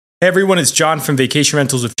Hey everyone, it's John from Vacation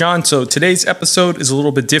Rentals with John. So today's episode is a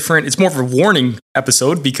little bit different. It's more of a warning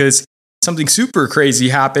episode because something super crazy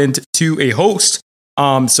happened to a host.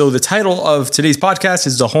 So the title of today's podcast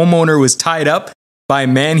is "The Homeowner Was Tied Up by a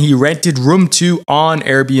Man He Rented Room To on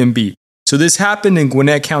Airbnb." So this happened in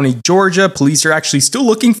Gwinnett County, Georgia. Police are actually still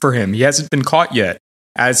looking for him. He hasn't been caught yet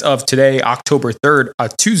as of today, October 3rd,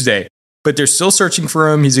 Tuesday. But they're still searching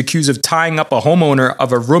for him. He's accused of tying up a homeowner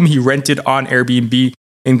of a room he rented on Airbnb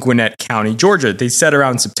in Gwinnett County, Georgia. They said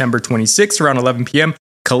around September 26th, around 11 p.m.,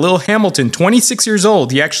 Khalil Hamilton, 26 years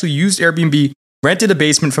old, he actually used Airbnb, rented a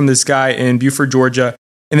basement from this guy in Beaufort, Georgia,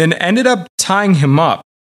 and then ended up tying him up.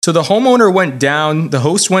 So the homeowner went down, the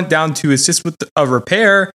host went down to assist with a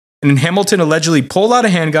repair, and then Hamilton allegedly pulled out a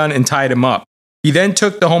handgun and tied him up. He then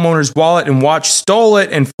took the homeowner's wallet and watch, stole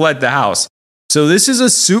it, and fled the house. So this is a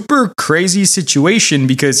super crazy situation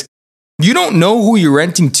because you don't know who you're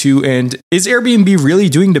renting to, and is Airbnb really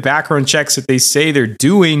doing the background checks that they say they're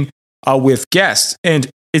doing with guests? And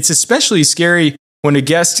it's especially scary when a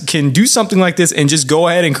guest can do something like this and just go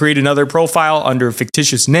ahead and create another profile under a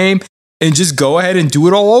fictitious name and just go ahead and do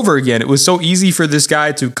it all over again. It was so easy for this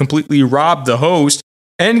guy to completely rob the host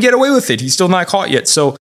and get away with it. He's still not caught yet.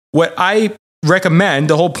 So what I recommend,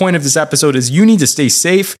 the whole point of this episode is you need to stay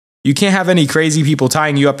safe. You can't have any crazy people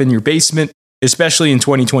tying you up in your basement, especially in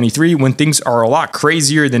 2023 when things are a lot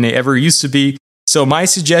crazier than they ever used to be. So my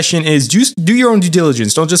suggestion is just do your own due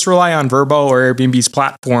diligence. Don't just rely on Vrbo or Airbnb's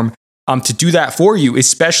platform to do that for you,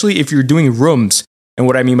 especially if you're doing rooms. And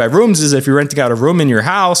what I mean by rooms is if you're renting out a room in your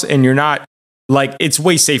house and you're not, like, it's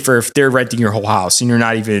way safer if they're renting your whole house and you're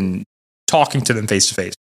not even talking to them face to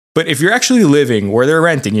face. But if you're actually living where they're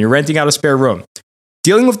renting and you're renting out a spare room,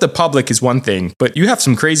 dealing with the public is one thing, but you have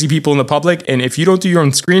some crazy people in the public. And if you don't do your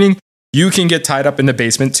own screening, you can get tied up in the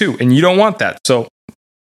basement too, and you don't want that. So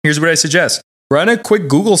here's what I suggest. Run a quick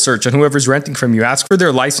Google search on whoever's renting from you. Ask for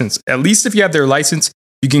their license. At least if you have their license,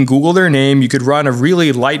 you can Google their name. You could run a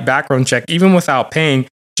really light background check, even without paying,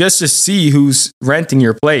 just to see who's renting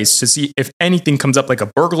your place, to see if anything comes up like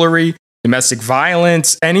a burglary, domestic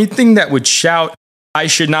violence, anything that would shout, I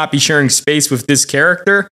should not be sharing space with this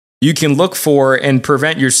character. You can look for and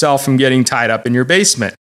prevent yourself from getting tied up in your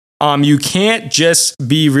basement. You can't just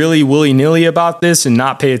be really willy-nilly about this and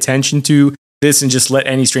not pay attention to this and just let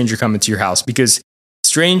any stranger come into your house, because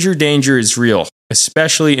stranger danger is real,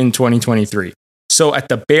 especially in 2023. So at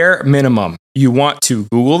the bare minimum, you want to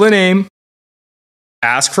Google the name,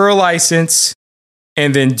 ask for a license,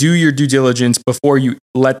 and then do your due diligence before you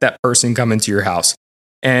let that person come into your house.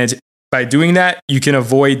 And by doing that, you can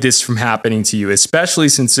avoid this from happening to you, especially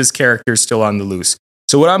since this character is still on the loose.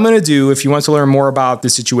 So what I'm going to do, if you want to learn more about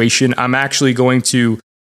this situation, I'm actually going to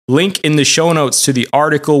link in the show notes to the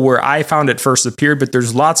article where I found it first appeared, but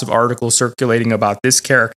there's lots of articles circulating about this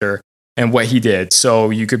character and what he did. So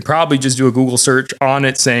you could probably just do a Google search on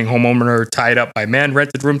it saying homeowner tied up by man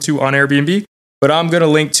rented room to on Airbnb, but I'm going to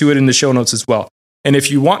link to it in the show notes as well. And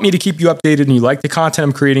if you want me to keep you updated and you like the content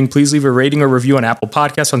I'm creating, please leave a rating or review on Apple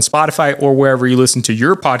Podcasts, on Spotify, or wherever you listen to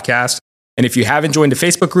your podcast. And if you haven't joined the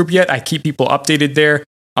Facebook group yet, I keep people updated there.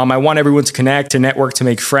 I want everyone to connect, to network, to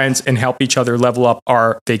make friends, and help each other level up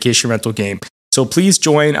our vacation rental game. So please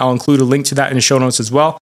join. I'll include a link to that in the show notes as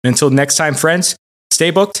well. And until next time, friends, stay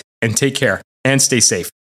booked and take care and stay safe.